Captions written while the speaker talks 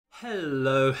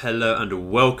Hello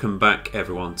and welcome back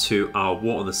everyone to our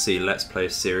War on the Sea Let's Play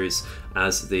series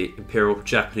as the Imperial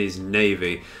Japanese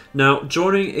Navy. Now,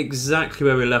 joining exactly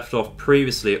where we left off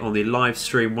previously on the live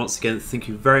stream, once again thank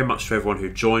you very much to everyone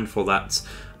who joined for that.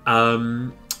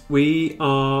 We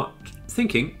are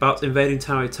thinking about invading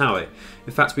Tawi Tawi.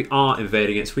 In fact, we are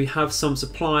invading it. We have some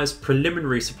supplies,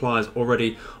 preliminary supplies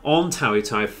already on Tawi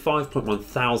Tawi, 5.1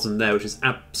 thousand there, which is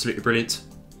absolutely brilliant.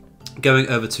 Going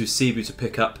over to Cebu to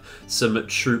pick up some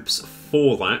troops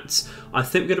for that. I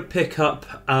think we're going to pick up,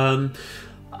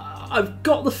 I've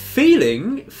got the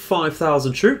feeling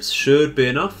 5,000 troops should be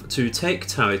enough to take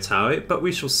Tawi Tawi, but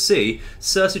we shall see.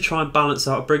 Certainly try and balance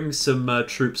out, bring some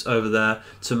troops over there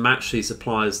to match these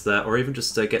supplies there, or even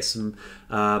just get some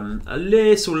a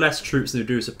little less troops than we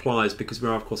do supplies, because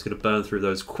we're of course going to burn through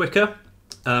those quicker.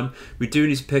 We do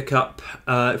need to pick up,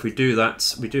 if we do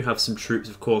that, we do have some troops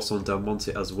of course on Del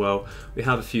Monte as well. We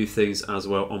have a few things as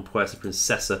well on Puerto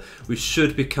Princesa. We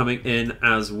should be coming in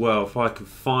as well, if I can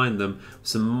find them,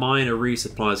 some minor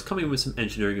resupplies, coming in with some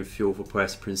engineering and fuel for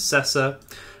Puerto Princesa.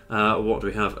 What do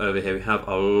we have over here? We have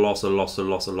a lot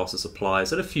of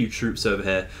supplies and a few troops over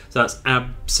here, so that's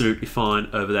absolutely fine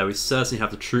over there. We certainly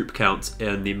have the troop count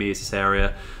in the immediate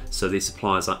area, so these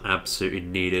supplies are absolutely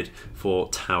needed for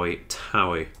Tawi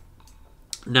Tawi.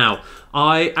 Now,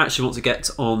 I actually want to get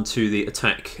on to the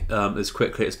attack as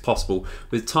quickly as possible.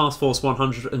 With Task Force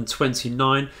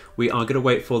 129, we are going to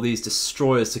wait for these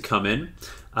destroyers to come in,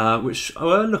 which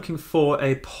we're looking for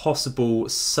a possible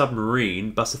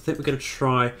submarine, but I think we're going to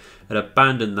try and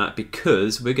abandon that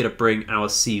because we're going to bring our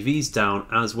CVs down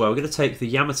as well. We're going to take the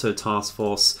Yamato Task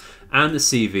Force and the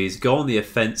CVs, go on the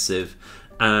offensive,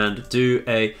 and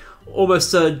do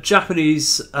almost a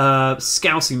Japanese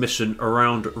scouting mission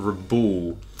around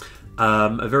Rabaul.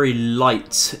 A very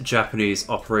light Japanese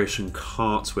Operation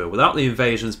Cartwheel, without the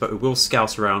invasions, but we will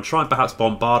scout around, try and perhaps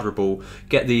bombard Rabaul,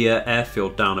 get the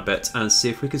airfield down a bit, and see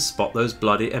if we can spot those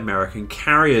bloody American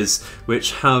carriers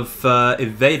which have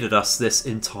invaded us this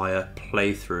entire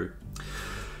playthrough.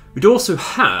 We'd also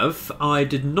have, I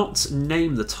did not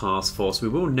name the task force, we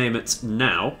will name it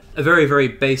now. A very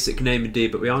basic name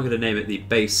indeed, but we are going to name it the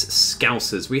Base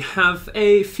Scousers. We have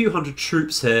a few hundred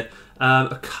troops here,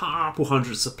 a couple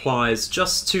hundred supplies,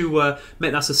 just to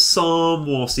make that a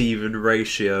somewhat even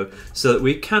ratio, so that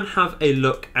we can have a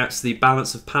look at the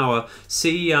balance of power,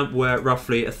 see where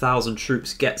roughly 1,000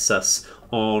 troops gets us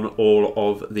on all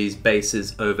of these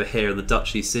bases over here in the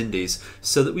Dutch East Indies,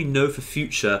 so that we know for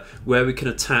future where we can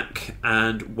attack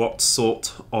and what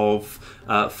sort of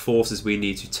forces we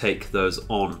need to take those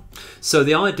on. So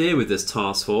the idea with this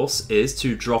task force is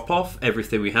to drop off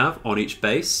everything we have on each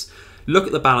base, look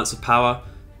at the balance of power,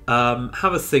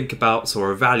 have a think about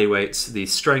or evaluate the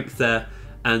strength there,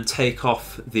 and take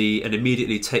off and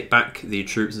immediately take back the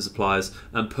troops and supplies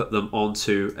and put them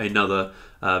onto another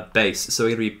base. So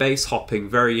we're going to be base hopping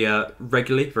very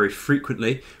regularly, very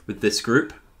frequently with this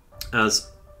group,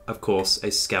 as of course a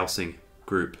scouting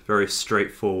group. Very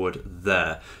straightforward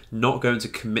there. Not going to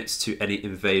commit to any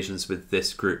invasions with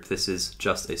this group. This is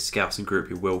just a scouting group.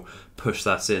 We will push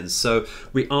that in. So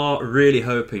we are really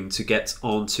hoping to get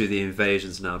onto the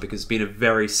invasions now, because it's been a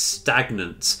very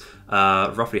stagnant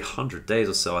roughly 100 days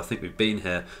or so I think we've been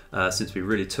here since we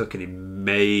really took any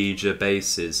major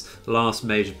bases. The last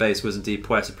major base was indeed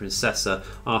Puerto Princesa,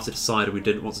 after deciding we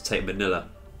didn't want to take Manila.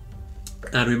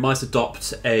 And we might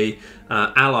adopt a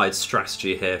allied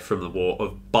strategy here from the war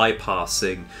of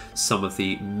bypassing some of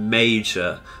the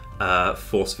major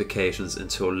fortifications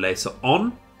until later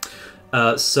on.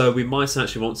 So we might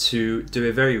actually want to do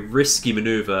a very risky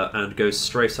maneuver and go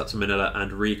straight up to Manila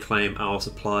and reclaim our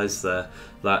supplies there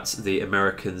that the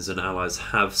Americans and allies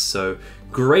have so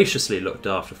graciously looked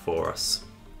after for us.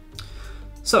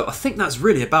 So I think that's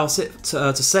really about it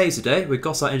to say today. We've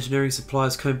got our engineering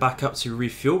supplies coming back up to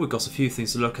refuel. We've got a few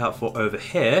things to look out for over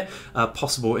here.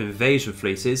 Possible invasion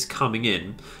fleet is coming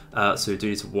in, so we do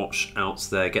need to watch out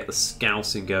there, get the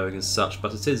scouting going and such.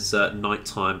 But it is night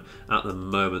time at the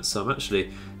moment, so I'm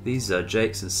actually, these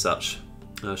Jakes and such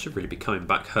should really be coming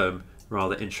back home.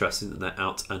 Rather interesting that they're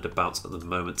out and about at the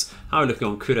moment. How are we looking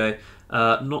on Kure?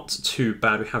 Not too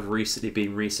bad. We have recently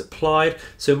been resupplied,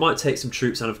 so it might take some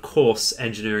troops, and of course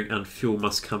engineering and fuel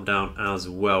must come down as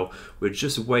well. We're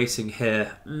just waiting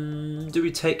here. Do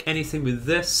we take anything with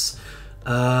this?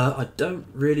 I don't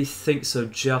really think so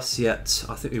just yet.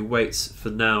 I think we wait for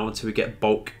now until we get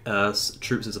bulk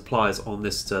troops and supplies on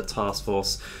this task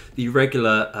force. The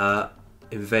regular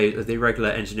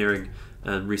engineering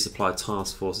and resupply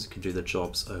task forces can do their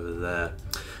jobs over there.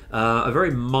 A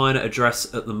very minor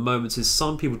address at the moment is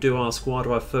some people do ask, why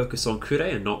do I focus on Kure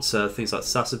and not things like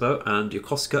Sasebo and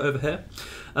Yokosuka over here?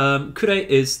 Kure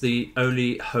is the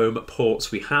only home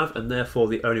port we have, and therefore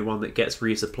the only one that gets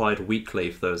resupplied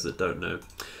weekly, for those that don't know.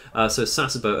 So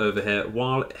Sasebo over here,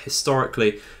 while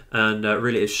historically and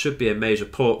really it should be a major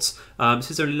port,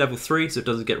 this is only level 3, so it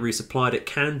doesn't get resupplied. It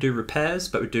can do repairs,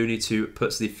 but we do need to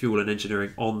put the fuel and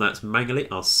engineering on that manually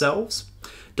ourselves.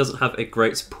 Doesn't have a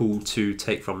great pool to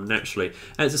take from naturally,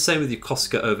 and it's the same with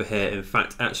Yokosuka over here. In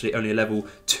fact, actually only a level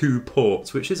 2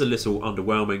 port, which is a little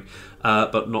underwhelming,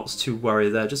 but not to worry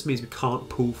there. Just means we can't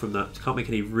pull from that, can't make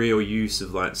any real use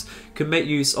of that. Can make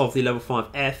use of the level 5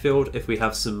 airfield if we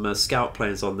have some scout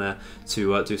planes on there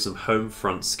to do some home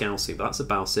front scouting, but that's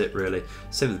about it really.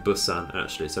 Same with Busan,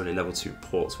 actually it's only level 2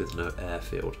 ports with no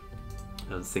airfield.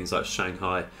 And things like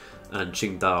Shanghai and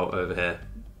Qingdao over here,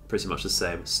 pretty much the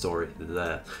same story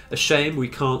there. A shame we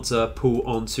can't pull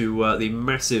onto the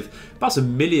massive, about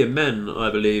 1 million men I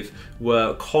believe,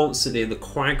 were constantly in the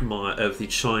quagmire of the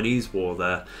Chinese war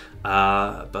there,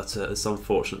 but it's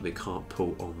unfortunate we can't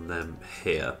pull on them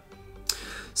here.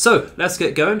 So let's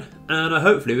get going, and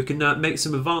hopefully we can make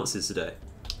some advances today.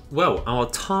 Well, our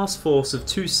task force of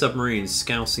 2 submarines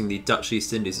scouting the Dutch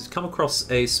East Indies has come across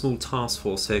a small task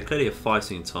force here, clearly a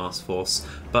fighting task force,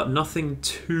 but nothing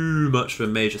too much of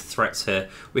a major threat here.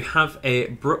 We have a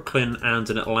Brooklyn and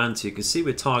an Atlanta. You can see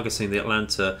we're targeting the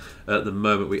Atlanta at the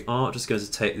moment. We are just going to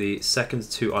take the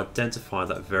second to identify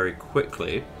that very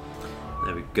quickly.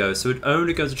 There we go. So we're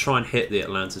only going to try and hit the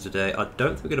Atlanta today. I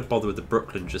don't think we're going to bother with the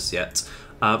Brooklyn just yet.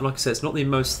 Like I said, it's not the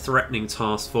most threatening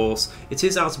task force. It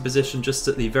is out of position just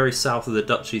at the very south of the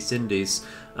Dutch East Indies.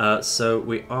 So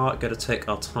we are going to take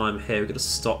our time here. We're going to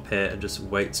stop here and just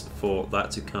wait for that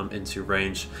to come into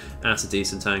range at a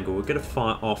decent angle. We're going to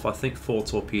fire off, I think, 4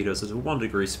 torpedoes. There's a 1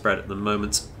 degree spread at the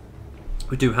moment.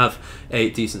 We do have a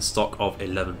decent stock of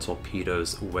 11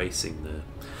 torpedoes waiting there.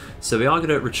 So we are going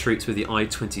to retreat with the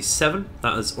I-27.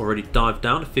 That has already dived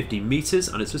down to 50 meters,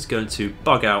 and it's just going to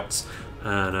bug out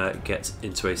and get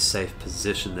into a safe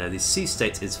position there. The sea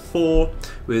state is 4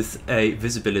 with a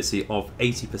visibility of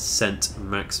 80%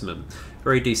 maximum.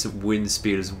 Very decent wind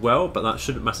speed as well, but that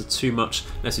shouldn't matter too much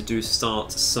unless we do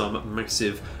start some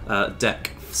massive deck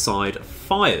side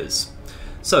fires.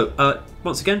 So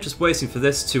once again, just waiting for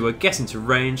this to get into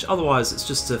range. Otherwise it's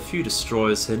just a few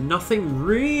destroyers here, nothing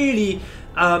really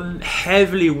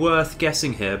heavily worth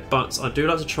guessing here, but I do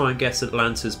like to try and guess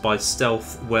Atlantas by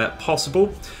stealth where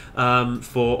possible.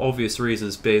 For obvious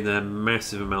reasons, being their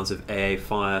massive amounts of AA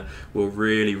fire will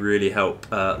really help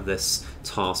this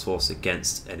task force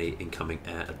against any incoming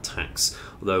air attacks.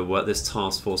 Although this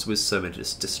task force with so many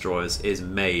destroyers is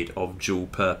made of dual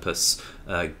purpose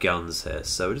guns here,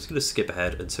 so we're just going to skip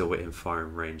ahead until we're in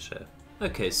firing range here.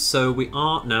 Okay, so we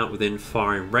are now within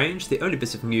firing range. The only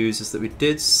bit of news is that we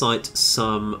did sight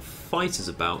some fighters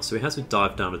about, so we had to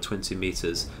dive down to 20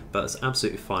 meters, but that's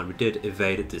absolutely fine. We did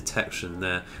evade detection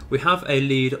there. We have a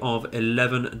lead of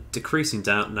 11, decreasing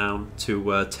down now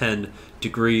to 10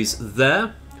 degrees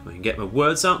there. I can get my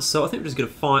words out, so I think we're just going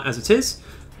to fire as it is.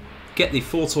 Get the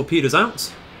 4 torpedoes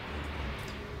out.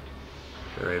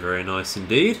 Very nice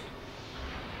indeed.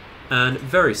 And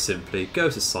very simply, go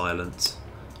to silent.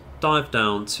 Dive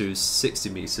down to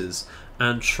 60 meters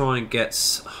and try and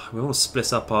get, we want to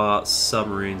split up our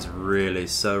submarines really,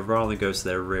 so rather than go to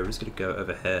their rear, we're just going to go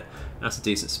over here at a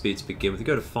decent speed to begin with. We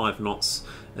go to 5 knots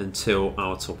until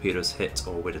our torpedoes hit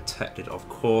or we're detected, of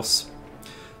course.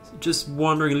 Just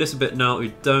wondering a little bit now that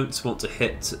we don't want to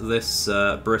hit this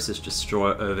British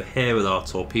destroyer over here with our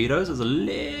torpedoes. There's a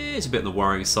little bit on the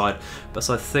worrying side, but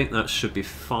I think that should be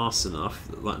fast enough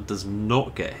that that does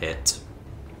not get hit.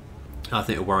 I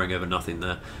think we're worrying over nothing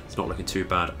there. It's not looking too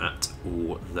bad at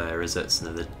all there, is it? So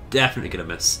no, they're definitely going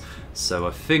to miss. So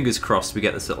fingers crossed we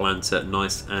get this Atlanta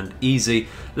nice and easy.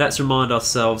 Let's remind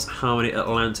ourselves how many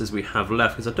Atlantas we have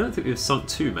left, because I don't think we've sunk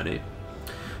too many.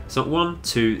 Sunk 1,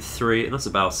 2, 3, and that's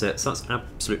about it. So that's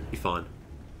absolutely fine.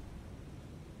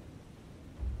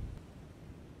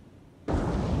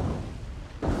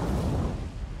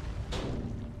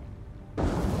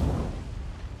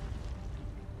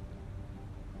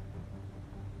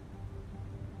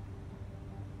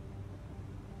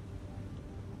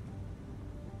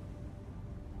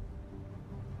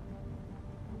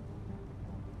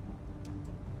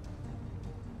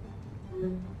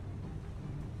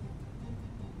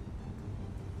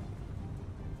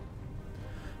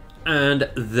 And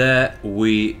there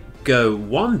we go.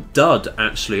 One dud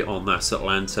actually on that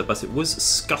Atlanta, but it was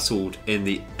scuttled in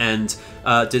the end.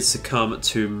 Did succumb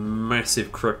to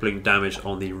massive crippling damage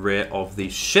on the rear of the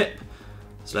ship.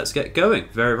 So let's get going.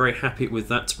 Very, very happy with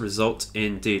that result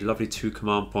indeed. Lovely 2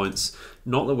 command points.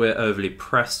 Not that we're overly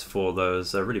pressed for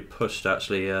those. They're really pushed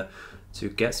actually to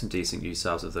get some decent use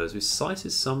out of those. We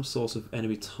sighted some sort of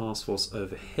enemy task force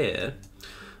over here,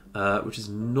 which is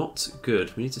not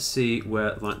good. We need to see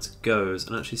where that goes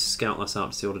and actually scout that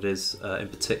out to see what it is in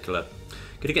particular.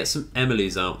 Going to get some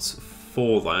Emily's out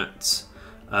for that.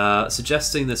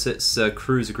 Suggesting that it's a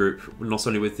cruiser group, not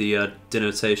only with the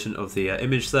denotation of the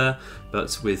image there,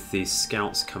 but with the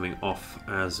scouts coming off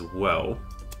as well.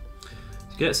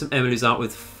 So get some Emily's out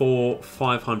with 4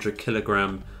 500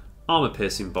 kilogram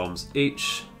armor-piercing bombs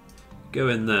each. Go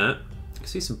in there. You can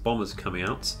see some bombers coming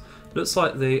out. Looks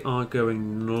like they are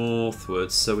going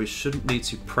northwards, so we shouldn't need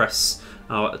to press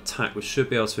our attack. We should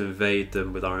be able to invade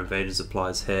them with our invasion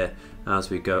supplies here as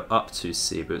we go up to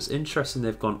sea. But it's interesting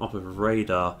they've gone off of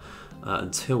radar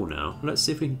until now. Let's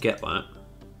see if we can get that.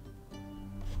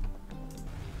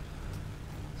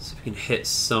 See if we can hit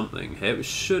something here. We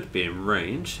should be in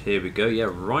range. Here we go. Yeah,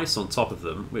 right on top of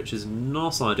them, which is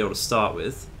not ideal to start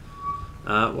with.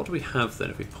 What do we have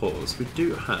then if we pause? We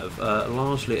do have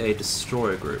largely a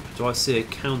destroyer group. Do I see a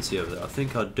county over there? I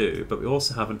think I do, but we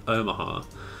also have an Omaha,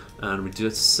 and we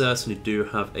certainly do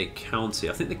have a county.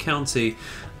 I think the county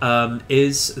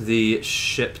is the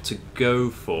ship to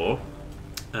go for.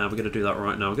 We're going to do that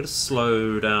right now. We're going to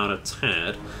slow down a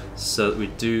tad so that we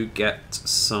do get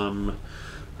some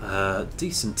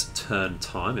decent turn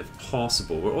time if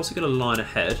possible. We're also going to line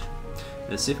ahead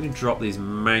and see if we can drop these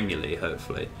manually,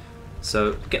 hopefully.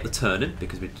 So get the turn in,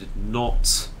 because we did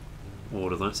not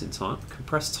order that in time.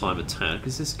 Compress time a tad,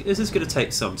 because this is going to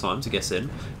take some time to get in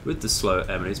with the slow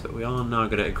Emily's, but we are now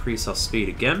going to increase our speed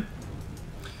again.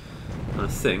 I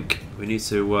think we need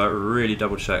to really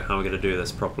double check how we're going to do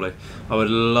this properly. I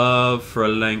would love for a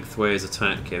lengthways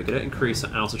attack here. We're going to increase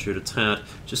our altitude a tad,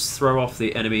 just throw off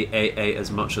the enemy AA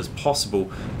as much as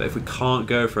possible, but if we can't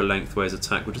go for a lengthways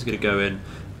attack, we're just going to go in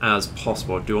as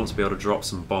possible. I do want to be able to drop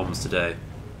some bombs today.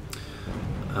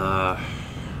 Going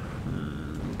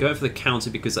for the counter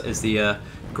because that is the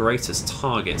greatest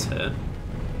target here.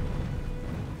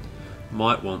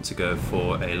 Might want to go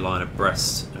for a line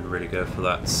abreast and really go for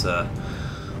that.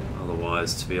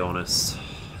 Otherwise, to be honest,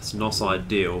 it's not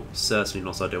ideal. Certainly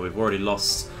not ideal. We've already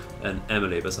lost an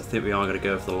Emily, but I think we are going to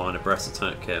go for the line abreast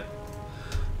attack here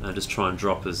and just try and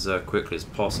drop as quickly as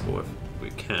possible if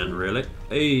we can, really.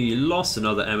 Hey, lost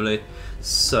another Emily.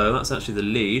 So that's actually the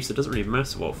lead, so it doesn't really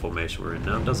matter what formation we're in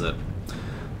now, does it?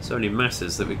 So it only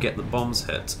matters that we get the bombs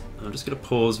hit. I'm just going to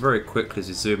pause very quickly as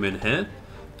we zoom in here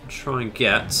and try and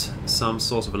get some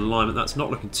sort of alignment. That's not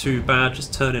looking too bad.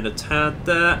 Just turn in a tad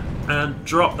there and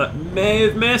drop. That may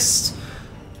have missed.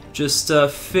 Just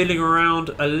fiddling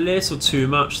around a little too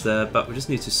much there, but we just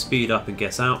need to speed up and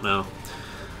get out now.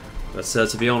 But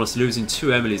to be honest, losing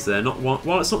 2 Emilys there,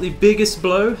 while it's not the biggest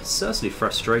blow, certainly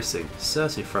frustrating.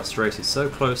 Certainly frustrating. So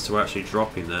close to actually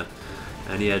dropping there.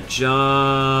 And yeah,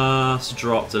 just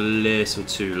dropped a little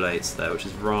too late there, which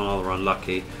is rather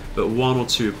unlucky. But 1 or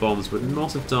 2 bombs would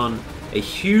not have done a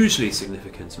hugely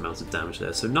significant amount of damage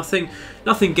there. So nothing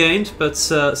gained, but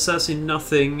certainly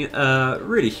nothing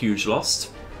really huge lost.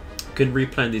 Can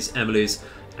replan these Emilys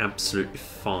absolutely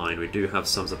fine. We do have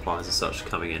some supplies and such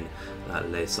coming in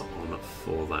later on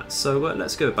for that. So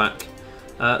let's go back.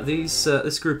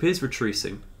 This group is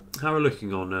retreating. How are we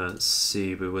looking on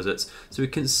Cebu, was it? So we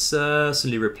can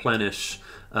certainly replenish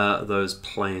those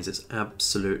planes. It's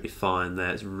absolutely fine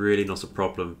there. It's really not a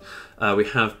problem. We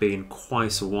have been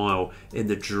quite a while in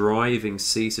the driving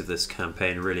seat of this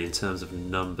campaign, really, in terms of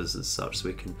numbers and such. So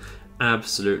we can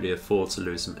absolutely afford to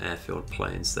lose some airfield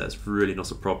planes there. It's really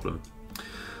not a problem.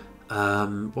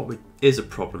 What is a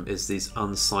problem is these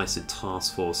unsighted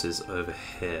task forces over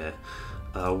here.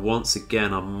 Once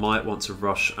again, I might want to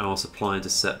rush our supply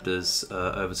interceptors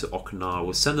over to Okinawa.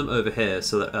 We'll send them over here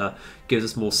so that gives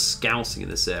us more scouting in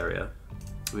this area.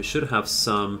 We should have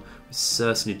some, we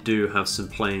certainly do have some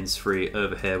planes free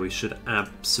over here. We should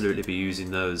absolutely be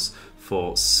using those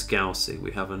for scouting.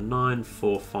 We have a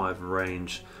 945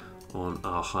 range on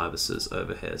our Hyverses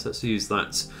over here. So let's use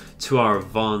that to our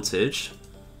advantage.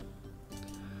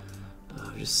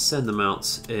 Just send them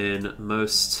out in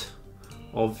most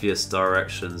obvious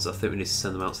directions. I think we need to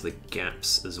send them out to the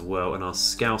gaps as well. And our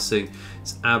scouting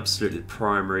is absolutely the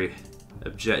primary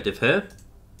objective here.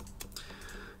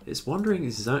 It's wondering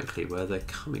exactly where they're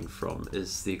coming from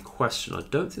is the question. I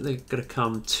don't think they're going to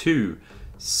come too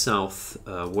south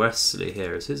westerly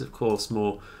here. It is, of course,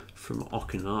 more from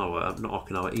Okinawa, not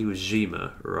Okinawa, Iwo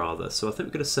Jima rather. So I think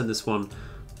we're going to send this one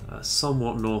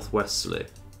somewhat northwesterly.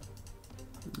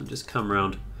 And just come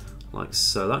around like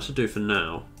so. That should do for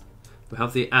now. We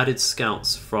have the added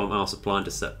scouts from our supply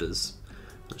interceptors.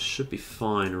 That should be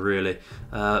fine, really.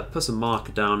 Put some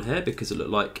marker down here because it looked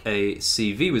like a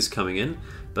CV was coming in,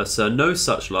 but no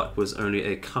such luck. Was only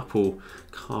a couple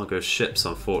cargo ships,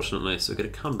 unfortunately. So we're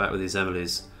going to come back with these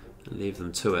Emilys and leave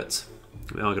them to it.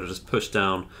 We are going to just push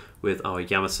down with our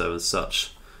Yamato and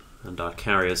such, and our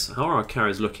carriers. How are our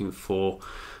carriers looking for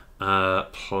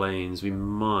planes? We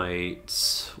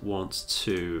might want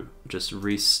to just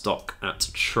restock at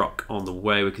truck on the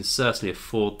way. We can certainly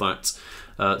afford that,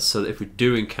 so that if we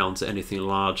do encounter anything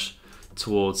large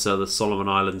towards the Soloman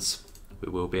Islands,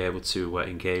 we will be able to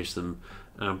engage them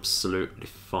absolutely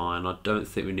fine. I don't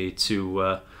think we need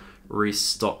to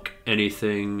restock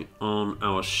anything on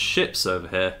our ships over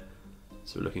here,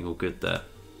 so we're looking all good there.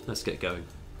 Let's get going.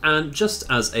 And just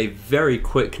as a very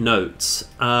quick note,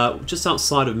 just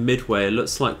outside of Midway, it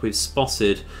looks like we've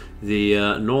spotted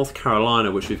the North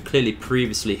Carolina, which we've clearly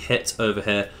previously hit over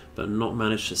here, but not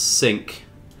managed to sink.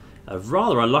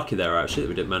 Rather unlucky there, actually, that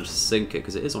we didn't manage to sink it,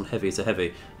 because it is on heavy to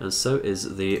heavy, and so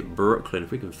is the Brooklyn.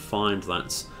 If we can find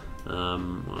that,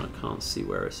 well, I can't see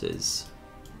where it is.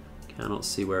 Cannot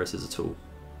see where it is at all.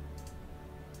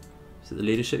 Is it the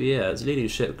leading ship? Yeah, it's the leading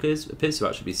ship. Appears to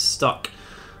actually be stuck.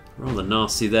 Rather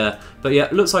nasty there. But yeah,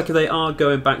 it looks like they are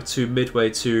going back to Midway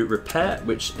to repair,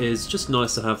 which is just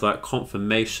nice to have that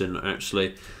confirmation,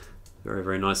 actually. Very,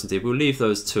 very nice indeed. We'll leave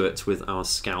those to it with our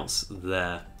scouts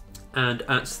there. And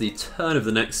at the turn of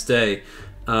the next day,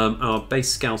 our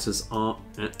base scouters are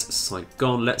at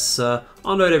Saigon. Let's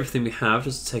unload everything we have,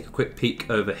 just to take a quick peek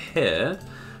over here.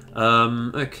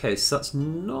 Okay, so that's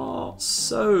not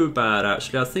so bad,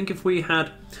 actually. I think if we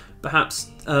had perhaps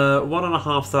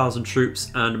 1,500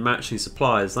 troops and matching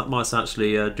supplies, that might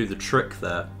actually do the trick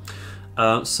there.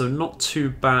 So not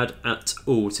too bad at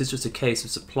all. It is just a case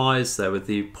of supplies there with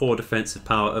the poor defensive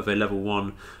power of a level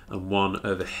 1 and 1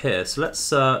 over here. So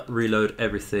let's reload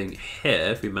everything here.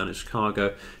 If we manage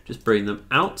cargo, just bring them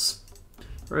out.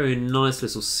 Very nice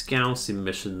little scouting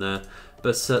mission there.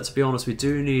 But to be honest, we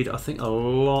do need, I think, a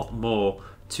lot more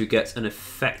to get an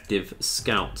effective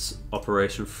scout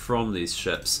operation from these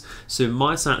ships. So we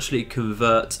might actually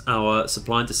convert our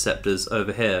supply interceptors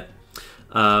over here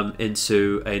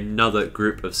into another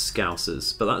group of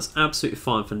scousers, but that's absolutely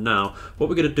fine for now. What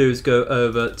we're going to do is go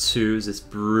over to this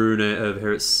Brunei over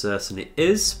here. It certainly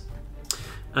is.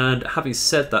 And having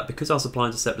said that, because our supply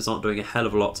interceptors aren't doing a hell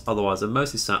of a lot, otherwise they're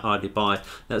mostly sat idly by,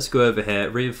 let's go over here,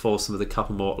 reinforce them with a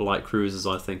couple more light cruisers,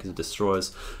 I think, and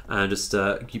destroyers, and just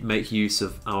make use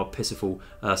of our pitiful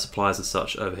supplies and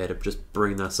such over here to just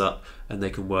bring that up, and they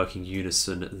can work in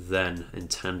unison then, in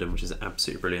tandem, which is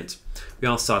absolutely brilliant. We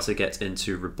are starting to get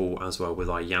into Rabaul as well with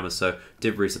our Yamato.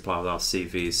 Did resupply with our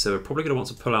CVs, so we're probably going to want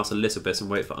to pull out a little bit and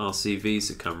wait for our CVs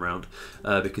to come round,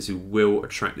 because we will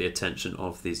attract the attention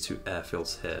of these two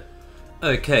airfields here.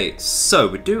 Okay, so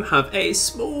we do have a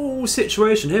small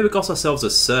situation here. We've got ourselves a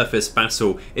surface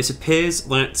battle. It appears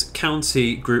that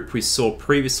county group we saw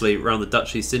previously around the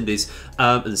Dutch East Indies,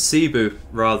 and Cebu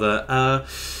rather,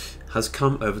 has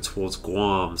come over towards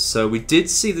Guam. So we did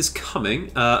see this coming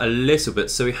a little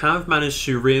bit. So we have managed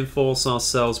to reinforce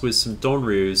ourselves with some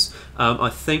Donryus.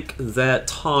 I think their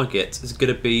target is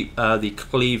going to be the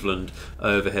Cleveland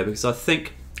over here, because I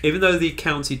think even though the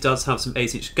county does have some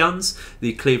 8-inch guns,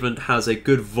 the Cleveland has a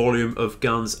good volume of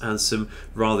guns and some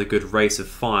rather good rate of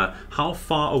fire. How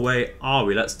far away are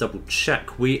we? Let's double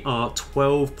check. We are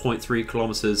 12.3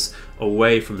 kilometers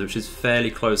away from them, which is fairly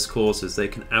close quarters. They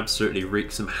can absolutely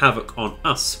wreak some havoc on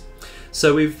us.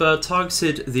 So we've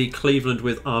targeted the Cleveland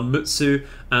with our Mutsu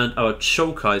and our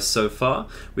Chokai so far.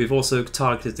 We've also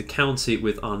targeted the county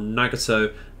with our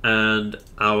Nagato and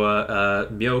our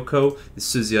Myoko. The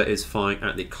Suzuya is firing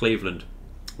at the Cleveland.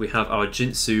 We have our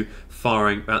Jinsu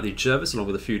firing at the Jervis along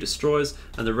with a few destroyers,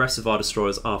 and the rest of our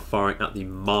destroyers are firing at the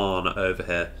Marne over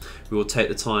here. We will take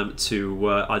the time to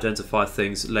identify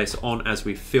things later on as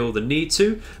we feel the need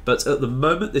to, but at the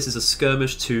moment this is a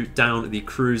skirmish to down the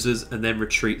cruisers and then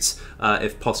retreat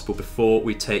if possible before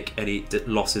we take any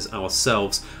losses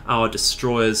ourselves. Our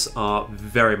destroyers are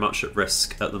very much at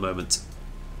risk at the moment.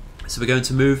 So we're going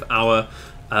to move our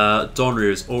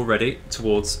Donryus already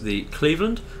towards the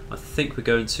Cleveland. I think we're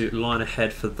going to line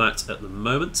ahead for that at the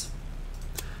moment.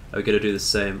 We're going to do the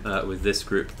same with this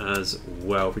group as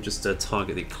well. If we just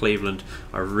target the Cleveland,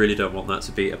 I really don't want that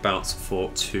to be about for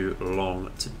too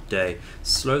long today.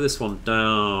 Slow this one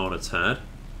down a tad.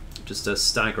 Just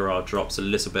stagger our drops a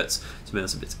little bit to make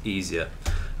this a bit easier.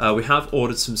 We have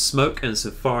ordered some smoke and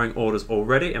some firing orders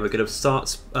already, and we're going to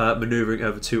start manoeuvring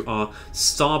over to our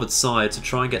starboard side to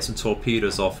try and get some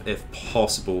torpedoes off, if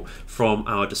possible, from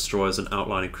our destroyers and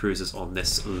outlining cruisers on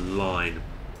this line.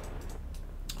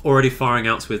 Already firing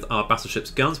out with our battleship's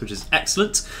guns, which is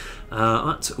excellent.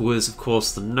 That was, of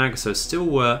course, the Nagato.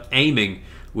 Still aiming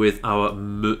with our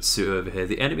Mutsu over here.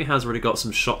 The enemy has already got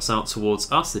some shots out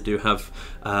towards us. They do have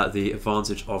the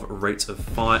advantage of rate of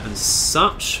fire and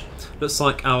such. Looks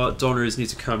like our Donneries need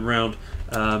to come round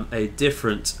a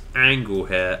different angle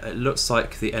here. It looks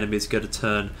like the enemy is going to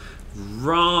turn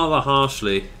rather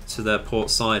harshly to their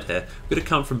port side here. We're going to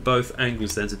come from both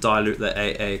angles then to dilute their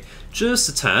AA just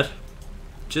a tad.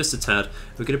 Just a tad.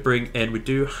 We're going to bring in, we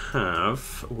do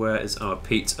have, where is our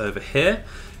Pete over here?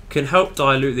 Can help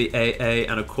dilute the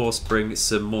AA and of course bring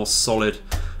some more solid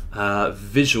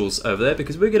visuals over there,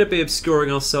 because we're going to be obscuring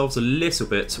ourselves a little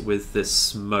bit with this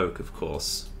smoke, of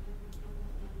course.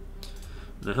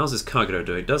 Now, how's this Kagero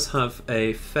doing? It does have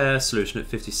a fair solution at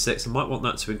 56. I might want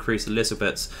that to increase a little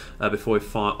bit before we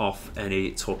fire off any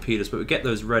torpedoes, but we get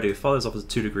those ready. We fire those off as a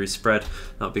 2-degree spread.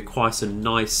 That would be quite a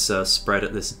nice spread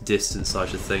at this distance, I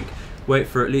should think. Wait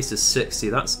for at least a 60.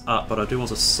 That's up, but I do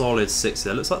want a solid 60.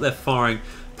 It looks like they're firing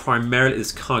primarily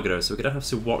this Kagero, so we're going to have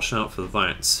to watch out for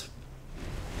that.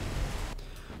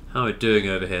 How are we doing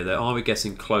over here though? Are we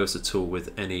getting close at all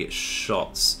with any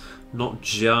shots? Not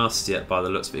just yet by the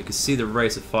looks of it. You can see the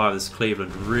rate of fire of this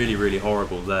Cleveland really, really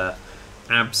horrible there.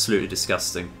 Absolutely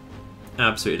disgusting.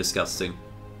 Absolutely disgusting.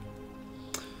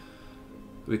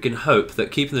 We can hope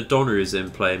that keeping the Donneries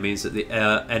in play means that the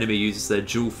enemy uses their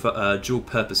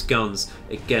dual-purpose guns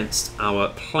against our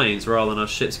planes rather than our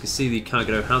ships. You can see the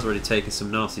Kagero has already taken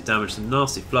some nasty damage, some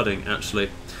nasty flooding actually.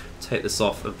 Take this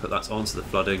off and put that onto the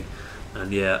flooding.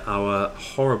 And yeah, our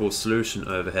horrible solution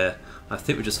over here, I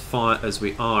think we just fire as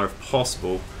we are if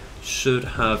possible. Should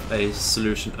have a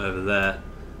solution over there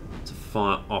to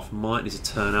fire off. Might need to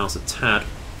turn out a tad.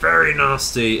 Very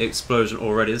nasty explosion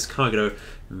already. This Kagero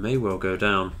may well go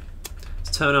down.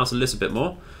 Let's turn out a little bit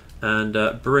more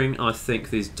and bring, I think,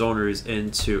 these Donneries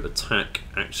into attack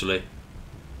actually.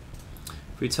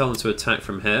 If we tell them to attack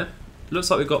from here,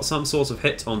 looks like we've got some sort of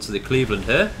hit onto the Cleveland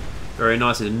here. Very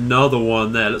nice. Another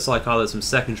one there. Looks like either some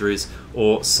secondaries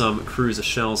or some cruiser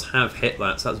shells have hit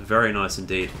that. So that's very nice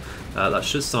indeed. That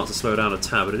should start to slow down a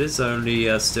tad, but it is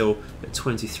only still at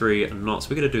 23 knots.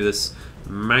 We're going to do this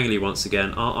manually once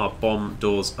again. Are our bomb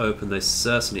doors open? They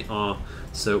certainly are.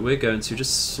 So we're going to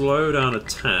just slow down a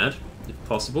tad, if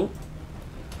possible.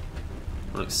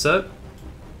 Like so.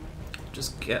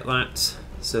 Just get that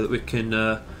so that we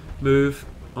can move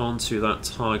onto that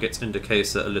target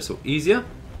indicator a little easier.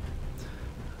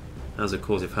 As of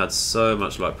course we've had so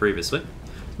much like previously.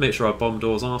 Let's make sure our bomb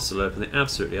doors are still open. They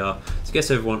absolutely are. To get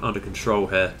everyone under control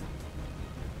here.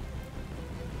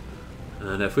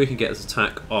 And if we can get this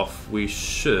attack off, we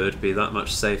should be that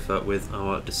much safer with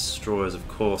our destroyers, of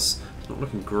course. It's not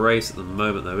looking great at the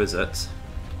moment though, is it?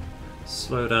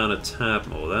 Slow down a tad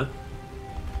more there.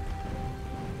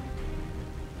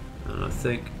 And I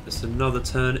think it's another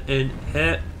turn in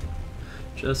here.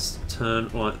 Just turn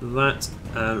like that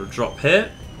and drop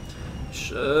here.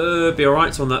 Should be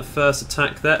alright on that first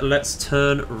attack there. Let's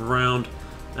turn round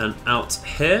and out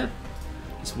here.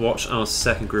 Let's watch our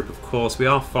second group, of course. We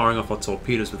are firing off our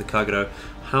torpedoes with the Kagero.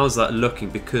 How's that looking?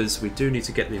 Because we do need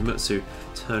to get the Mutsu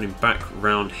turning back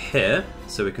round here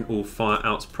so we can all fire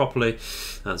out properly.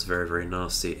 That's very, very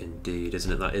nasty indeed,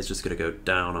 isn't it? That is just going to go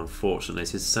down, unfortunately.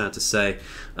 It is sad to say.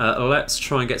 Let's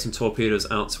try and get some torpedoes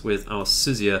out with our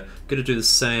Susia. Going to do the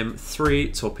same.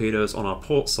 3 torpedoes on our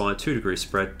port side, 2-degree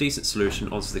spread. Decent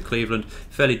solution onto the Cleveland.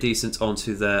 Fairly decent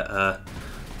onto their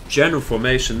general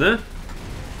formation there.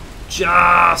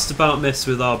 Just about missed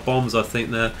with our bombs, I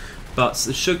think, there. But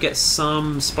it should get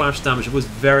some splash damage. It was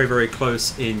very, very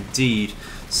close indeed.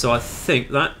 So I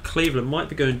think that Cleveland might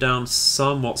be going down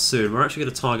somewhat soon. We're actually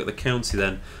going to target the county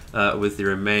then with the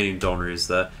remaining Donneries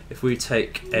there. If we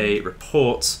take a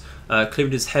report,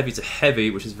 Cleveland is heavy to heavy,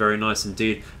 which is very nice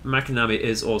indeed. Makinami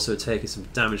is also taking some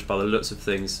damage by the looks of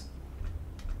things.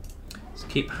 Let's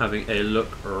keep having a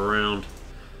look around.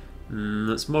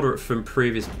 That's moderate from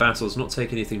previous battles. Not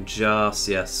taking anything just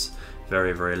yes.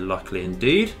 Very, very luckily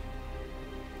indeed.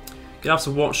 Gonna have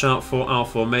to watch out for our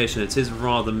formation. It is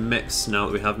rather mixed now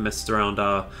that we have messed around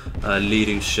our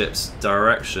leading ship's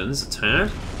directions a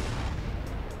tad.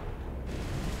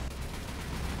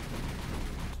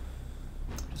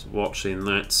 Just watching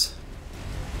that.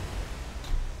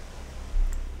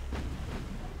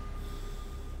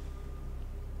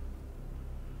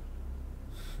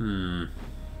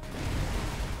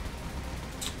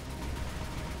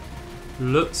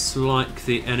 Looks like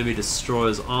the enemy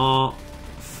destroyers are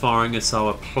firing at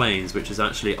our planes, which is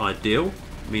actually ideal.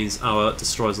 It means our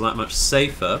destroyers are that much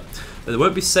safer. But they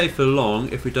won't be safe for long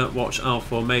if we don't watch our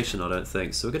formation, I don't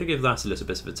think. So we're going to give that a little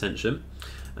bit of attention.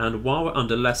 And while we're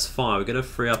under less fire, we're going to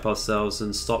free up ourselves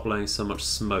and stop laying so much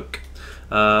smoke.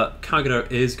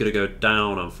 Kagero is going to go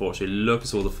down, unfortunately. Look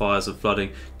at all the fires and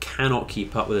flooding. Cannot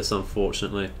keep up with this,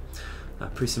 unfortunately.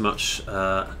 Pretty much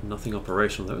nothing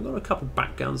operational though. We've got a couple of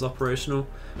back guns operational.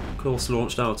 Of course,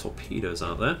 launched our torpedoes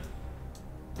out there.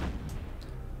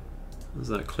 How's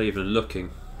that Cleveland looking?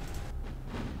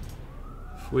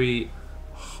 If we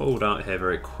hold out here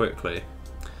very quickly,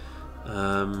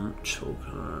 I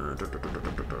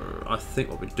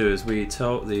think what we do is we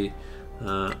tell the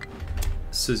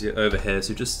Suzuki over here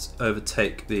to just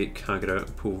overtake the Kagero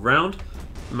and pull round.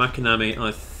 Makinami,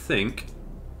 I think,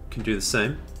 can do the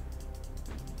same.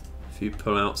 If you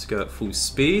pull out to go at full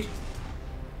speed.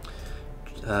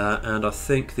 And I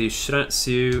think the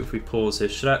Shiratsu, if we pause here,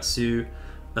 Shiratsu,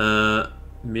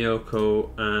 Miyoko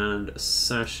and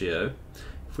Sashio,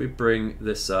 if we bring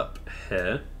this up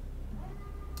here,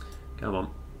 come on,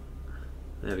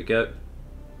 there we go,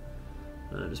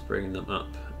 and just bringing them up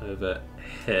over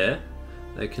here,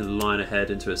 they can line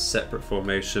ahead into a separate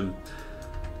formation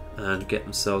and get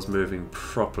themselves moving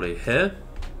properly here.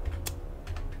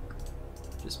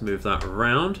 Just move that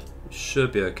around,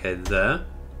 should be okay there.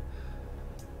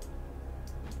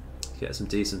 Get some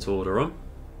decent order on.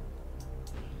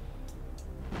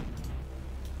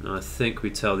 And I think we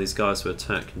tell these guys to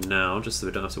attack now, just so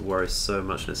we don't have to worry so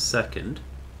much in a second.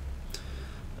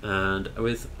 And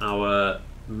with our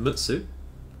Mutsu,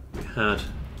 we had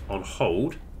on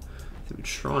hold. I think we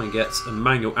try and get a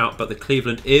manual out, but the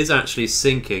Cleveland is actually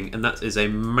sinking, and that is a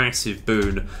massive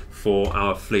boon for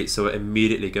our fleet. So we're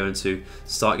immediately going to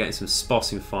start getting some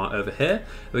spotting fire over here.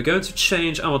 We're going to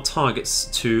change our targets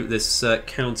to this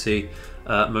county,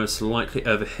 most likely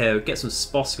over here. We'll get some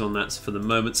spotting on that for the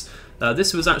moment.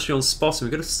 This was actually on spotting.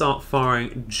 We're going to start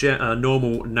firing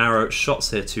normal narrow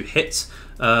shots here to hit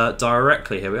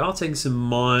directly here. We are taking some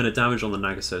minor damage on the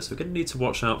Nagaso, so we're going to need to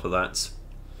watch out for that.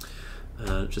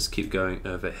 Just keep going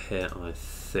over here, I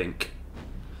think.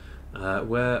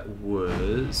 Where did I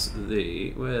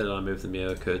move the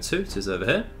Miyoko to? It is over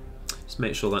here. Just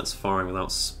make sure that's firing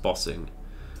without spotting.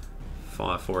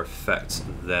 Fire for effect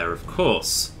there, of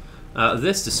course.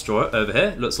 This destroyer over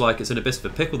here looks like it's in a bit of a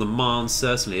pickle. The Marne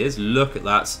certainly is. Look at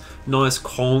that. Nice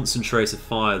concentrated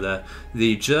fire there.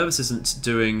 The Jervis isn't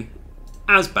doing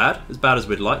as bad as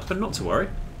we'd like, but not to worry.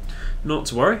 Not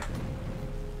to worry.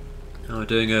 How we're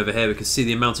doing over here, we can see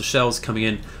the amount of shells coming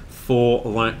in for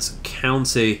that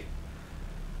county.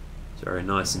 It's very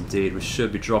nice indeed. We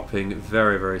should be dropping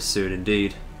very, very soon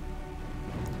indeed.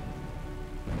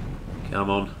 Come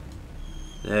on.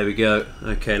 There we go.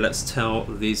 Okay, let's tell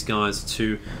these guys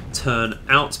to turn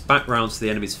out back round to the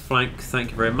enemy's flank.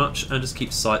 Thank you very much. And just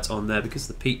keep sight on there because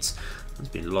the Pete has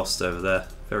been lost over there.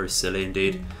 Very silly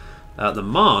indeed. The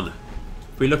Marne.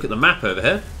 If we look at the map over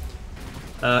here,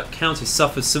 county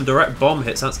suffers some direct bomb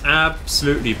hits. That's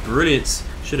absolutely brilliant.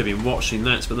 Should have been watching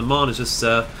that, but the Marne has just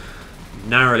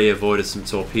narrowly avoided some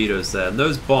torpedoes there. And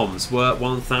those bombs were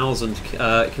 1,000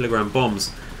 kilogram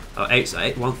bombs.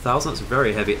 1,000, that's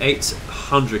very heavy.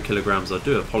 800 kilograms, I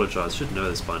do apologise, should know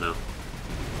this by now.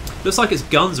 Looks like its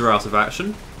guns are out of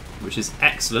action, which is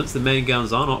excellent. The main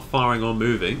guns are not firing or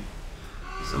moving.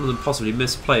 Some of them possibly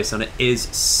misplaced, and it is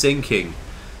sinking.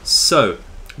 So,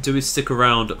 do we stick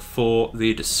around for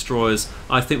the destroyers?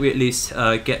 I think we at least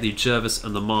get the Jervis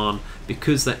and the Marne,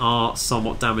 because they are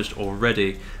somewhat damaged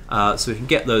already. So we can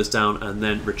get those down and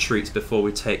then retreat before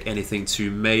we take anything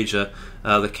too major.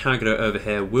 The Kagero over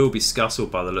here will be scuttled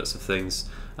by the looks of things.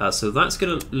 So that's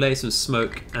going to lay some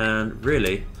smoke and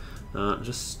really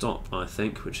just stop, I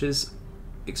think, which is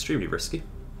extremely risky.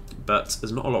 But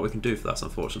there's not a lot we can do for that,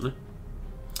 unfortunately.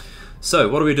 So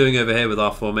what are we doing over here with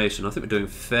our formation? I think we're doing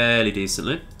fairly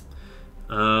decently.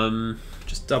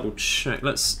 Just double check.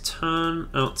 Let's turn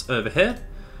out over here.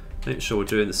 Make sure we're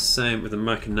doing the same with the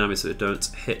Makinami so we don't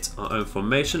hit our own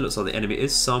formation. Looks like the enemy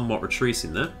is somewhat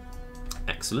retreating there.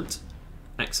 Excellent.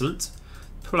 Excellent.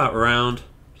 Pull out around.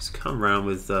 Just come around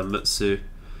with Mutsu.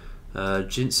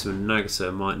 Jinsu and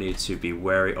Nagato might need to be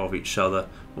wary of each other.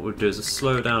 What we'll do is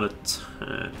slow down a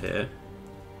tad here.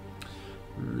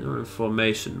 No in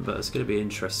formation, but it's going to be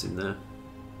interesting there.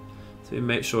 So we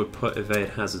make sure we put evade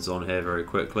hazards on here very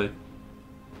quickly.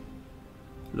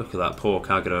 Look at that poor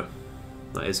Kagero.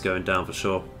 That is going down for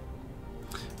sure.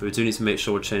 But we do need to make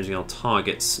sure we're changing our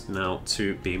targets now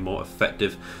to be more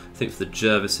effective. I think for the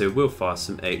Jervis here, we'll fire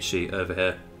some HE over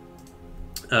here.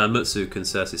 Mutsu can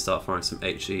certainly start firing some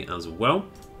HE as well.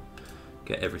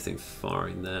 Get everything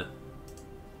firing there.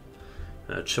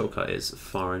 Chokai is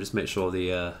firing, just make sure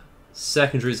the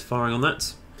secondaries are firing on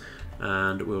that.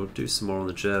 And we'll do some more on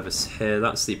the Jervis here.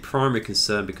 That's the primary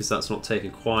concern because that's not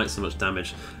taking quite so much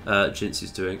damage.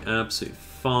 Jinsu's doing absolutely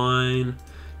fine.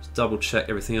 Just double check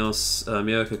everything else.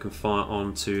 Miyoko can fire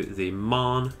onto the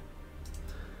Marn.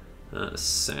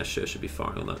 Sasha should be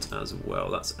firing on that as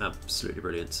well. That's absolutely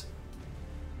brilliant.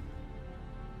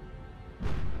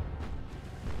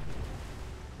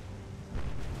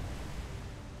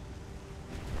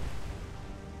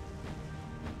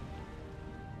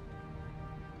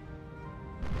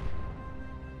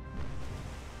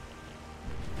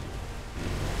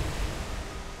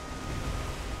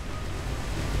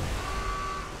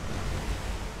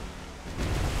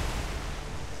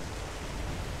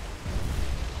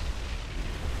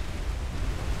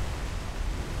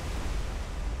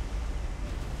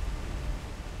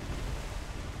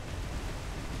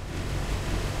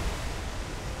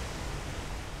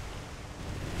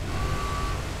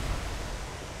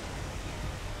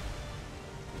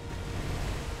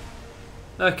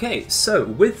 Okay, so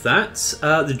with that,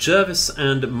 the Jervis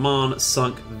and Marn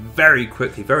sunk very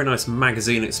quickly. Very nice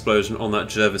magazine explosion on that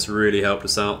Jervis really helped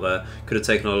us out there. Could have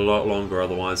taken a lot longer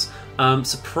otherwise.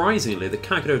 Surprisingly, the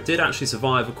Kagero did actually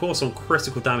survive, of course, on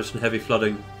critical damage and heavy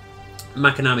flooding.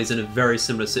 Makanami's in a very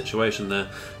similar situation there,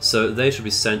 so they should be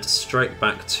sent straight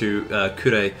back to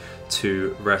Kure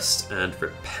to rest and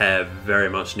repair. Very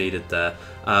much needed there.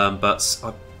 But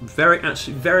very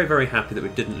happy that we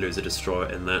didn't lose a destroyer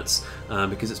in that,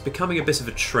 because it's becoming a bit of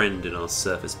a trend in our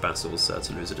surface battles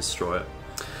to lose a destroyer.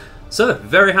 So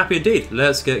very happy indeed.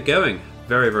 Let's get going.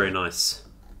 Very nice.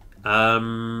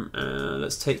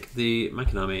 Let's take the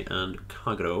Makanami and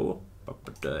Kagero.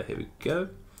 Here we go.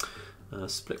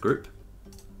 Split group,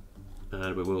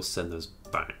 and we will send those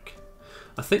back.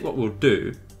 I think what we'll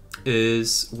do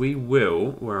is we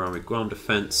will. Where are we? Guam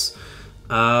defense.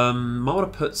 I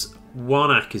want to put one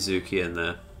Akizuki in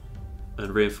there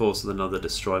and reinforce with another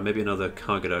destroyer, maybe another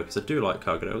Kagero, because I do like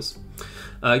Kageros.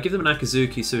 Give them an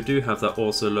Akizuki so we do have that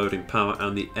also loading power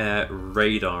and the air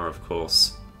radar, of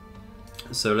course.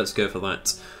 So let's go for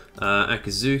that.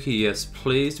 Akizuki, yes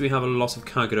please. Do we have a lot of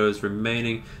Kageros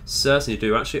remaining? Certainly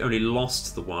do. Actually only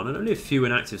lost the one and only a few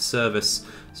in active service,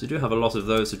 so we do have a lot of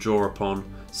those to draw upon.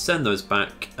 Send those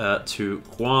back to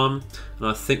Guam, and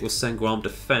I think we'll send Guam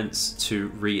defense to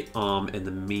rearm in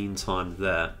the meantime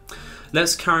there.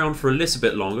 Let's carry on for a little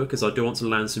bit longer because I do want to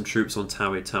land some troops on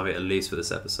Tawi Tawi at least for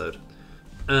this episode.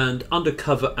 And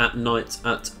undercover at night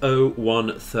at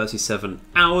 01:37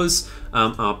 hours,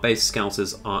 our base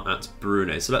scouters are at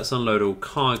Brunei. So let's unload all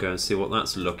cargo and see what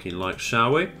that's looking like,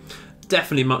 shall we?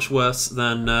 Definitely much worse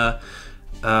than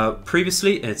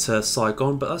previously at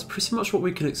Saigon, but that's pretty much what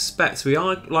we can expect. We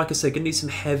are, like I said, going to need some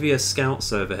heavier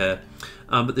scouts over here.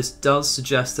 But this does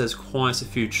suggest there's quite a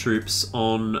few troops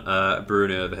on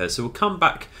Brunei over here. So we'll come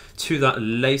back to that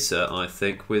later, I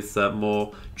think, with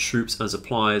more troops and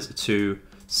supplies to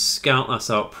scout us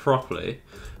out properly.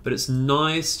 But it's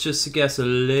nice just to get a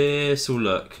little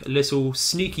look, a little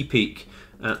sneaky peek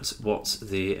at what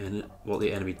the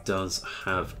enemy does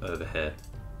have over here.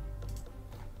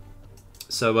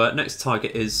 So next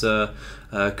target is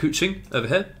Kuching over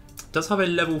here. Does have a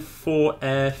level 4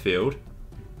 airfield.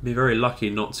 Be very lucky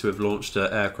not to have launched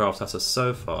aircraft at us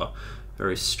so far.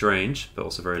 Very strange, but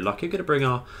also very lucky. We're going to bring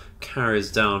our carriers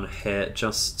down here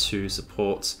just to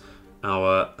support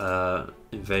our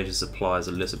invasion supplies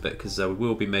a little bit, because we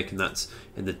will be making that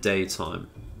in the daytime.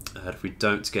 If we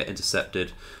don't get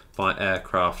intercepted by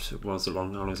aircraft, how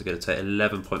long is it going to take?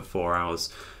 11.4 hours.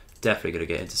 Definitely going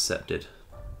to get intercepted.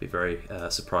 Be very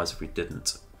surprised if we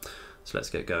didn't. So let's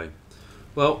get going.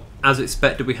 Well, as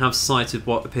expected, we have sighted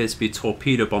what appears to be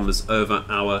torpedo bombers over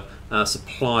our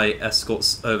supply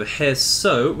escorts over here.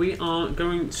 So we are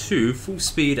going to full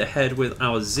speed ahead with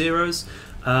our Zeros.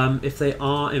 If they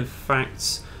are in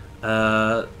fact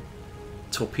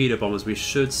torpedo bombers, we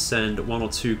should send 1 or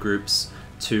 2 groups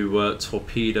to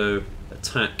torpedo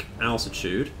attack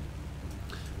altitude,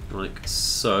 like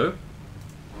so.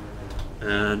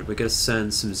 And we're going to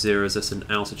send some Zeros at an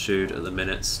altitude at the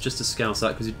minute, just to scout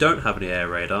out, because we don't have any air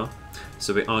radar.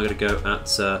 So we are going to go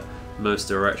at most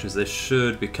directions. They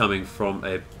should be coming from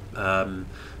a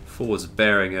forwards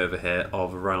bearing over here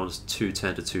of around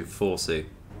 210 to 240.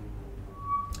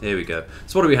 Here we go.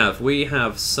 So what do we have? We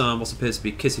have some what appears to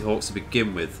be Kitty Hawks to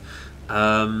begin with.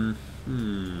 Dive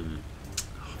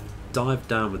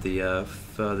down with the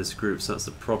furthest groups, that's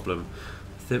the problem.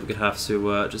 I think we could have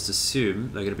to just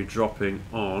assume they're going to be dropping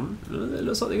on. It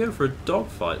looks like they're going for a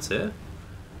dogfight here.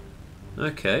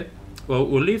 Okay, well,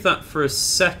 we'll leave that for a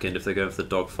second if they're going for the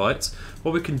dogfight.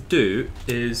 What we can do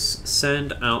is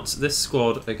send out this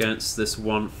squad against this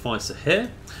one fighter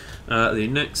here. The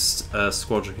next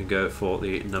squadron can go for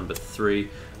the number 3,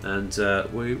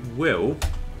 and we will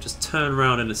just turn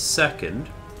around in a second.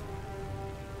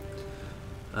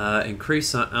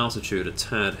 Increase our altitude a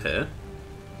tad here.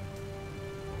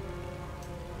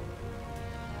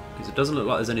 Because it doesn't look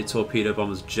like there's any torpedo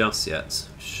bombers just yet.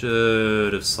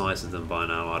 Should have sighted them by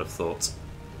now, I'd have thought.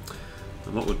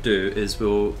 And what we'll do is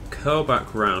we'll curl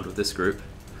back round with this group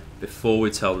before we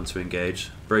tell them to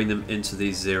engage. Bring them into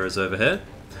these zeros over here.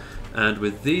 And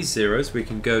with these zeros we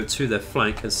can go to their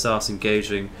flank and start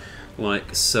engaging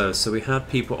like so. So we have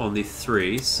people on the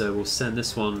 3, so we'll send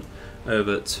this one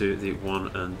over to the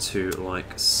 1 and 2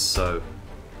 like so.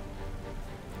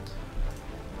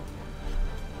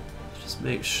 Just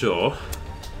make sure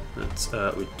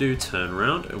that we do turn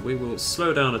around, and we will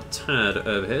slow down a tad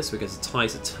over here so we get a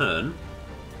tighter turn.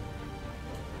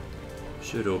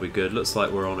 Should all be good. Looks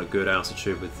like we're on a good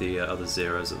altitude with the other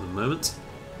zeros at the moment.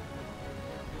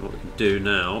 What we can do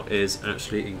now is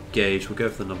actually engage. We'll go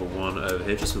for the number 1 over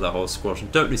here just with that whole squadron.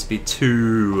 Don't need to be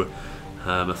too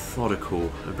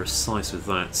methodical and precise with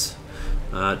that.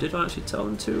 Did I actually tell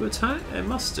them to attack? I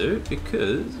must do,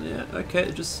 because yeah,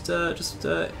 okay, just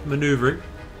manoeuvring.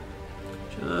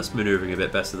 Just manoeuvring a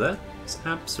bit better there. It's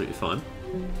absolutely fine.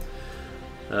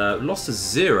 Lost a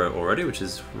 0 already, which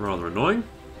is rather annoying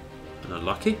and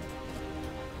unlucky.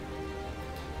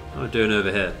 How are we doing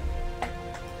over here?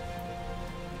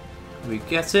 Can we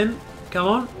get in? Come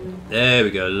on. There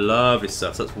we go. Lovely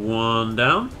stuff. That's 1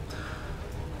 down.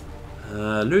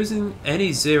 Losing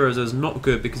any zeros is not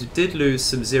good, because we did lose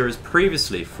some zeros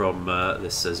previously from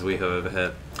this Zuiho over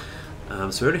here.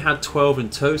 So we only had 12 in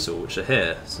total, which are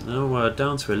here. So now we're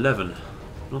down to 11.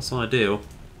 Not ideal.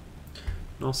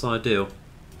 Not ideal.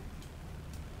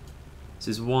 This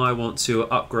is why I want to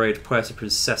upgrade Puerto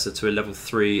Princesa to a level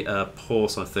 3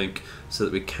 port, I think, so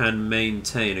that we can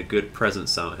maintain a good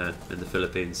presence out here in the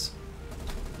Philippines.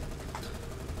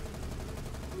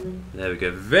 There we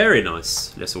go, very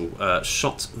nice little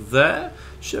shot there.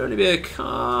 Should only be a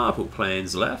couple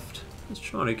planes left. Let's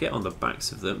try to get on the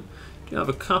backs of them. Do have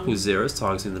a couple zeros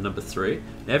targeting the number 3.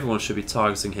 And everyone should be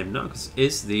targeting him now, because it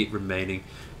is the remaining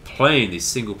plane, the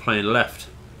single plane left.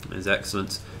 That is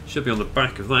excellent. Should be on the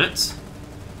back of that.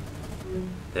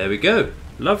 There we go,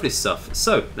 lovely stuff.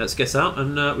 So let's get out,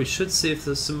 and we should see if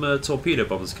there's some torpedo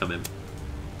bombers come in.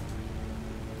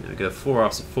 There we go, 4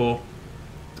 out of 4.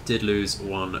 Did lose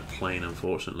 1 plane,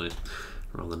 unfortunately.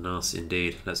 Rather nasty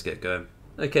indeed. Let's get going.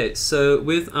 Okay, so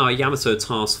with our Yamato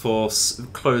task force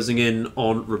closing in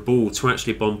on Rabaul to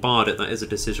actually bombard it, that is a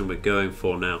decision we're going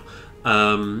for now.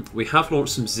 We have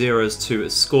launched some zeros to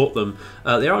escort them.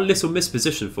 They are a little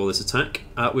mispositioned for this attack.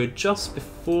 We're just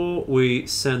before we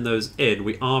send those in.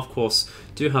 We are, of course,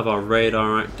 do have our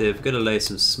radar active. We're going to lay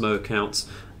some smoke out.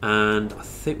 And I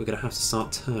think we're going to have to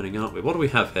start turning, aren't we? What do we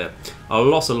have here? Our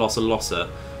losser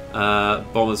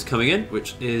bombers coming in,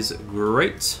 which is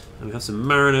great. And we have some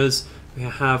mariners. We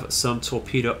have some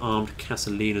torpedo-armed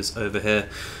Catalinas over here.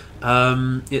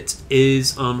 It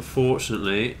is,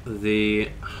 unfortunately, the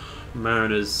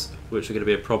mariners which are going to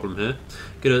be a problem here.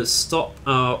 Going to stop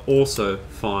our auto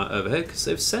fire over here, because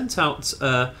they've sent out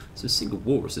some single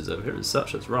walruses over here and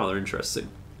such. That's rather interesting.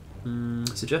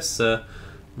 Suggests there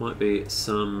might be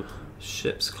some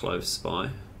ships close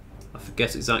by. I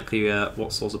forget exactly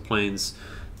what sorts of planes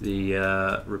the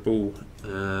Rabaul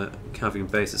cavalry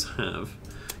bases have.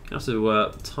 You have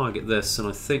to target this and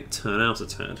I think turn out a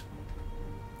tad.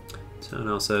 Turn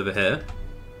out over here.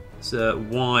 It's a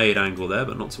wide angle there,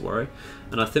 but not to worry.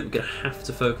 And I think we're going to have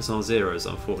to focus our zeros,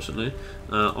 unfortunately,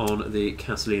 on the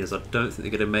Catalinas. I don't think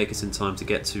they're going to make us in time to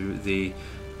get to the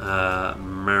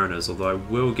Mariners, although I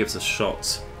will give us a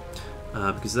shot.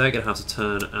 Because they're going to have to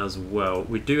turn as well.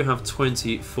 We do have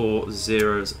 24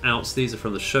 zeros out. These are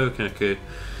from the Shokaku.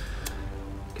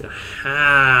 Going to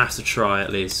have to try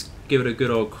at least. Give it a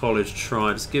good old college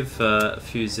try. Just give a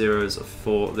few zeros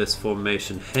for this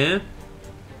formation here.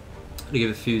 I'm going to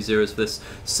give a few zeros for this.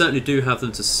 Certainly do have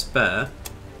them to spare.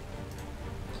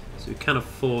 So we can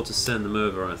afford to send them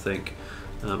over, I think.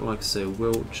 Like I say,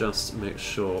 we'll just make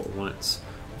sure let's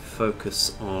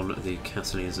focus on the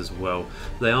Catalinas as well.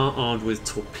 They are armed with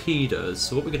torpedoes,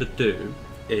 so what we're going to do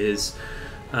is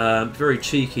very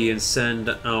cheeky and send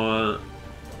our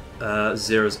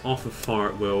zeros off of fire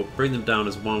at will, bring them down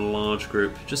as one large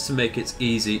group just to make it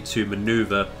easy to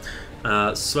maneuver,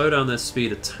 slow down their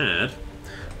speed a tad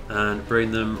and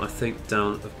bring them, I think,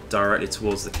 down directly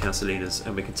towards the Catalinas,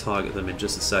 and we can target them in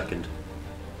just a second.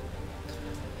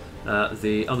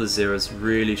 the other Zeros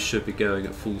really should be going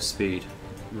at full speed.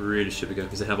 Really should be going,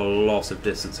 because they have a lot of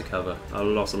distance to cover. A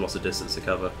lot of distance to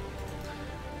cover.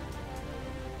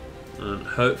 And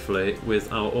hopefully,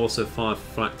 with our auto fire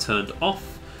flak turned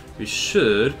off, we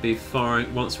should be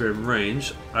firing, once we're in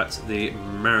range, at the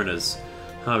Mariners.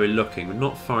 How are we looking? We're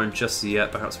not firing just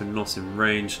yet, perhaps we're not in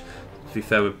range. To be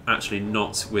fair, we're actually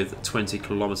not with 20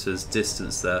 kilometers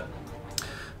distance there.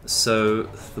 So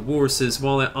the walruses,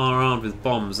 while they are armed with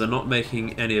bombs, they're not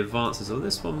making any advances. Oh,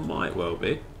 this one might well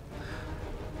be.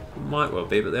 Might well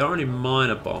be, but they are only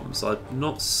minor bombs. I'm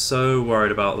not so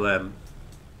worried about them.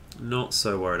 Not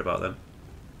so worried about them.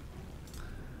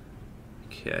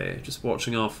 Okay, just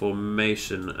watching our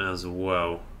formation as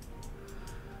well.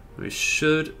 We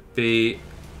should be,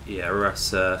 yeah, we're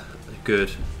at a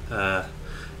good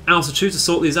altitude to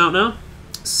sort these out now.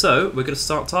 So we're going to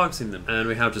start targeting them, and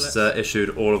we have just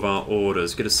issued all of our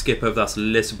orders. Going to skip over that a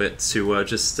little bit to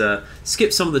just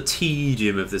skip some of the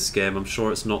tedium of this game. I'm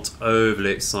sure it's not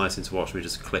overly exciting to watch me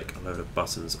just click a load of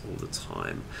buttons all the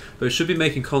time. But we should be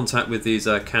making contact with these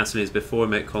Catalans before we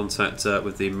make contact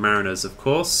with the Mariners, of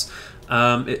course.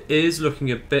 It is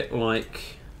looking a bit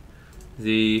like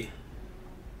the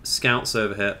scouts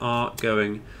over here are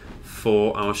going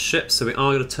for our ships, so we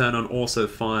are going to turn on auto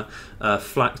fire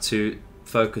flak to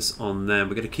focus on them.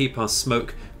 We're going to keep our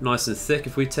smoke nice and thick.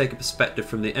 If we take a perspective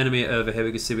from the enemy over here,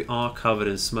 we can see we are covered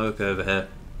in smoke over here,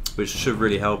 which should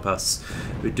really help us.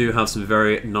 We do have some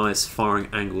very nice firing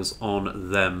angles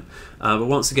on them. But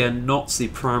once again, not the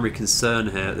primary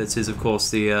concern here. This is, of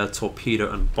course, the torpedo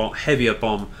and heavier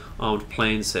bomb armed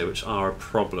planes here, which are a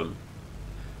problem.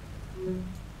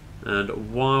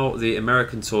 And while the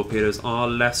American torpedoes are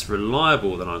less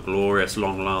reliable than our glorious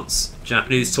Long Lance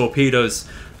Japanese torpedoes,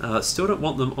 still don't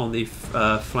want them on the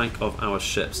flank of our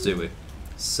ships, do we?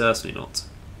 Certainly not.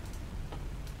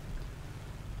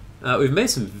 We've made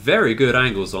some very good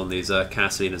angles on these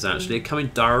Catalinas, actually,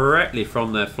 coming directly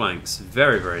from their flanks.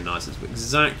 Very, very nice. It's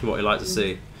exactly what you like to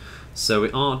see. So we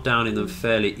are downing them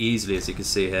fairly easily, as you can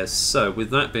see here. So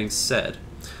with that being said,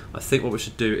 I think what we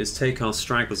should do is take our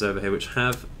stragglers over here, which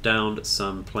have downed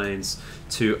some planes,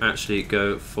 to actually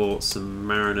go for some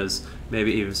Mariners,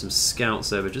 maybe even some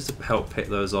scouts over, just to help pick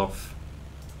those off.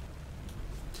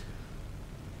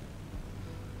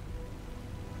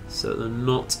 So they're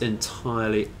not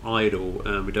entirely idle,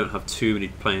 and we don't have too many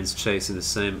planes chasing the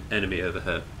same enemy over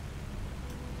here.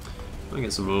 I can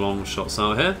get some long shots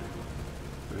out here.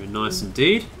 Very nice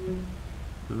indeed.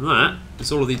 And that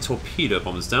is all of the torpedo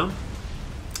bombers down.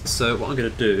 So what I'm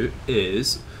going to do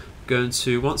is going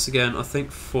to, once again, I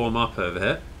think, form up over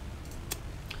here.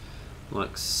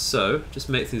 Like so. Just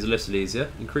make things a little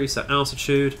easier. Increase that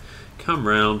altitude, come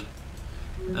round,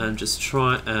 and just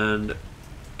try and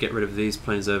get rid of these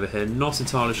planes over here. Not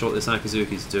entirely sure what this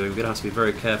Akazuki is doing. We're going to have to be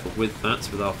very careful with that,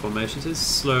 with our formations. It's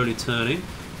slowly turning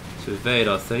to evade,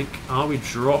 I think. Are we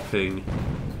dropping?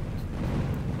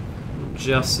 Not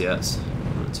just yet.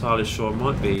 Not entirely sure. It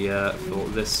might be for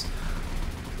this.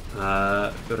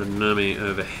 Got a Nami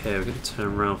over here. We're going to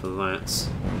turn around for that.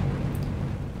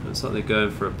 Looks like they're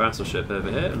going for a battleship over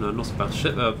here. No, not a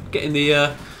battleship. Getting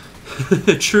the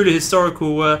truly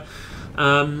historical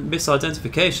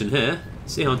misidentification here.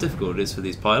 See how difficult it is for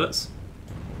these pilots.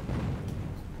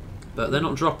 But they're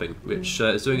not dropping, which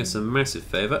is doing us a massive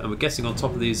favour. And we're getting on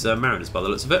top of these Mariners by the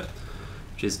looks of it,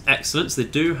 which is excellent. So they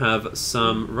do have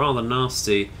some rather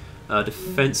nasty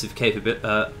defensive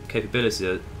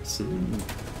capability.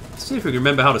 See if we can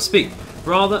remember how to speak.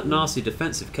 Rather nasty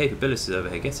defensive capabilities over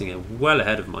here, getting well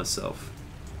ahead of myself.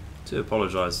 Do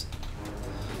apologise.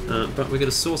 But we're going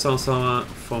to sort out our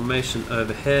formation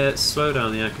over here, slow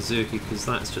down the Akazuki because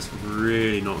that's just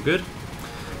really not good.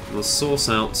 And we'll source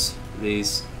out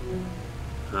these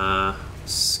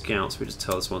scouts. We just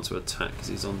tell this one to attack because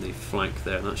he's on the flank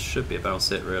there, and that should be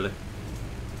about it really.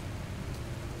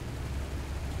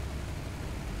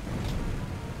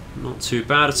 Not too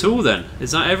bad at all then.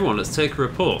 Is that everyone? Let's take a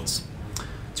report.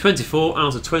 24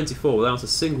 out of 24 without a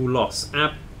single loss.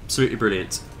 Absolutely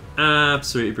brilliant.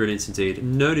 Absolutely brilliant indeed.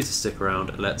 No need to stick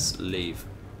around. Let's leave.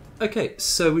 Okay,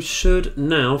 so we should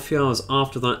now, a few hours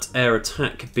after that air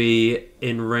attack, be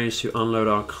in range to unload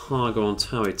our cargo on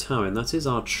Tawi Tawi, and that is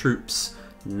our troops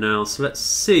now. So let's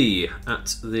see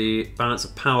at the balance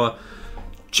of power,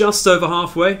 just over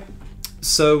halfway.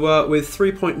 So with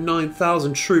 3.9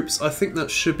 thousand troops, I think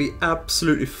that should be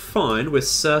absolutely fine. We're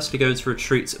certainly going to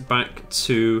retreat back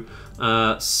to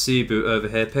Cebu over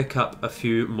here, pick up a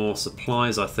few more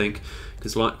supplies, I think,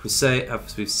 because like we say,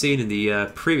 as we've seen in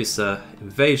the previous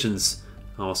invasions,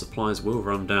 our supplies will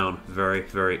run down very,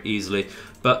 very easily.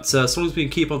 But as long as we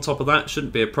can keep on top of that,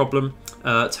 shouldn't be a problem.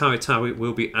 Tawi Tawi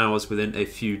will be ours within a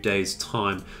few days'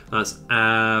 time. That's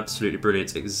absolutely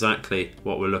brilliant, exactly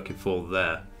what we're looking for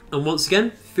there. And once again,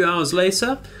 a few hours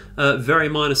later, very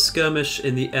minor skirmish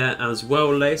in the air as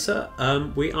well later,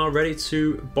 we are ready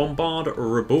to bombard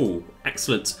Rabaul.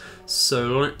 Excellent.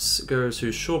 So let's go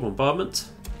to shore bombardment,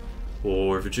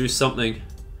 or we've reduced something.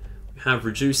 We have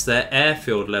reduced their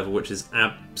airfield level, which is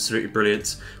absolutely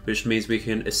brilliant, which means we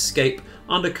can escape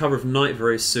under cover of night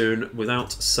very soon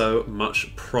without so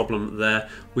much problem there.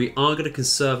 We are going to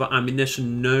conserve our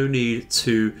ammunition, no need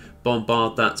to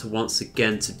bombard that once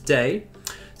again today.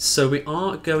 So we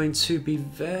are going to be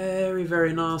very,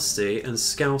 very nasty and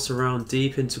scout around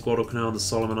deep into Guadalcanal and the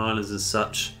Soloman Islands and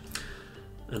such,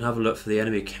 and have a look for the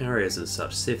enemy carriers and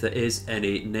such, see if there is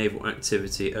any naval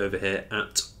activity over here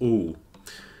at all.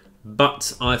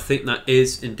 But I think that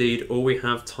is indeed all we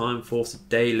have time for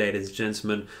today, ladies and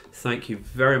gentlemen. Thank you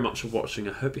very much for watching.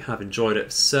 I hope you have enjoyed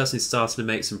it. Certainly starting to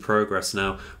make some progress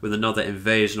now with another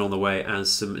invasion on the way and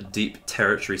some deep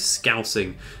territory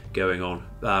scouting going on.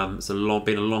 It's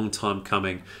been a long time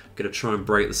coming. I'm going to try and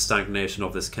break the stagnation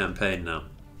of this campaign now.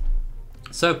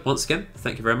 So once again,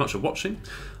 thank you very much for watching.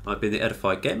 I've been the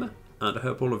Edified Gamer, and I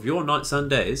hope all of your nights and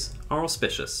days are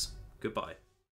auspicious. Goodbye.